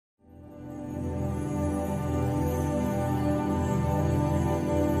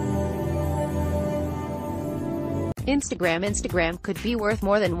Instagram could be worth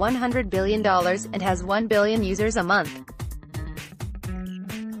more than $100 billion, and has 1 billion users a month.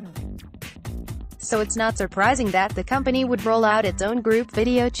 So it's not surprising that the company would roll out its own group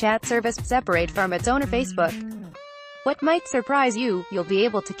video chat service, separate from its owner Facebook. What might surprise you, you'll be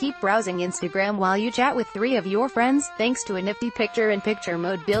able to keep browsing Instagram while you chat with 3 of your friends, thanks to a nifty picture-in-picture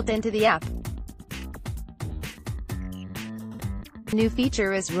mode built into the app. The new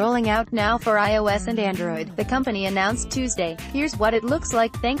feature is rolling out now for iOS and Android, the company announced Tuesday. Here's what it looks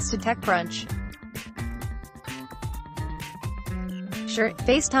like thanks to TechCrunch. Sure,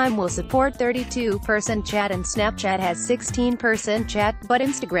 FaceTime will support 32-person chat and Snapchat has 16-person chat, but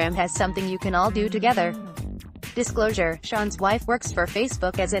Instagram has something you can all do together. Disclosure: Sean's wife works for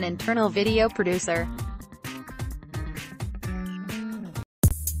Facebook as an internal video producer.